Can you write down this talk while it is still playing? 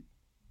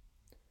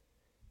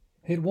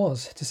It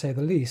was, to say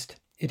the least,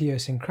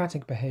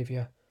 idiosyncratic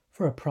behaviour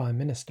for a prime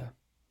minister.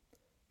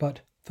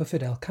 But for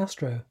Fidel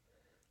Castro,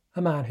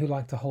 a man who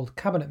liked to hold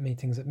cabinet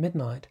meetings at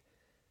midnight,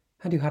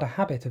 and who had a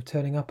habit of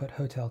turning up at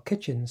hotel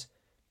kitchens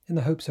in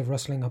the hopes of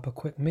rustling up a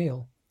quick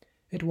meal,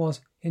 it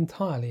was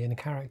entirely in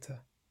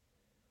character.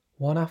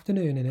 One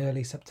afternoon in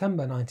early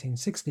September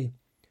 1960,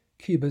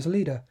 Cuba's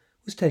leader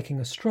was taking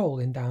a stroll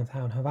in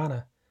downtown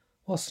Havana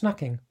while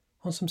snacking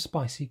on some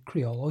spicy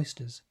Creole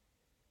oysters.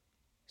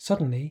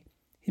 Suddenly,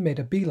 he made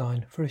a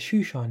beeline for a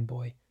shoeshine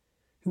boy,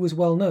 who was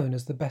well known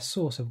as the best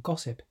source of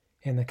gossip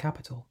in the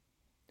capital.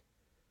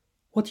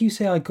 "What do you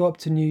say I go up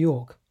to New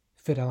York,"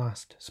 Fidel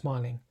asked,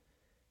 smiling,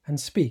 "and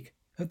speak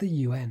at the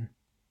UN?"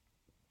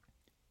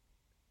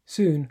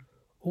 Soon,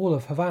 all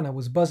of Havana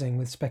was buzzing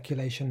with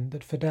speculation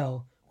that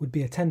Fidel would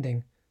be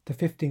attending the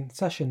 15th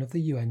session of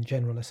the UN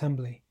General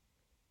Assembly.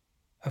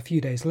 A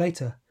few days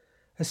later,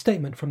 a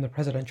statement from the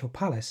presidential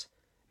palace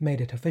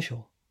made it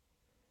official.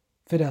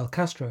 Fidel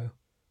Castro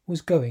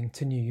was going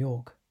to New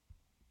York.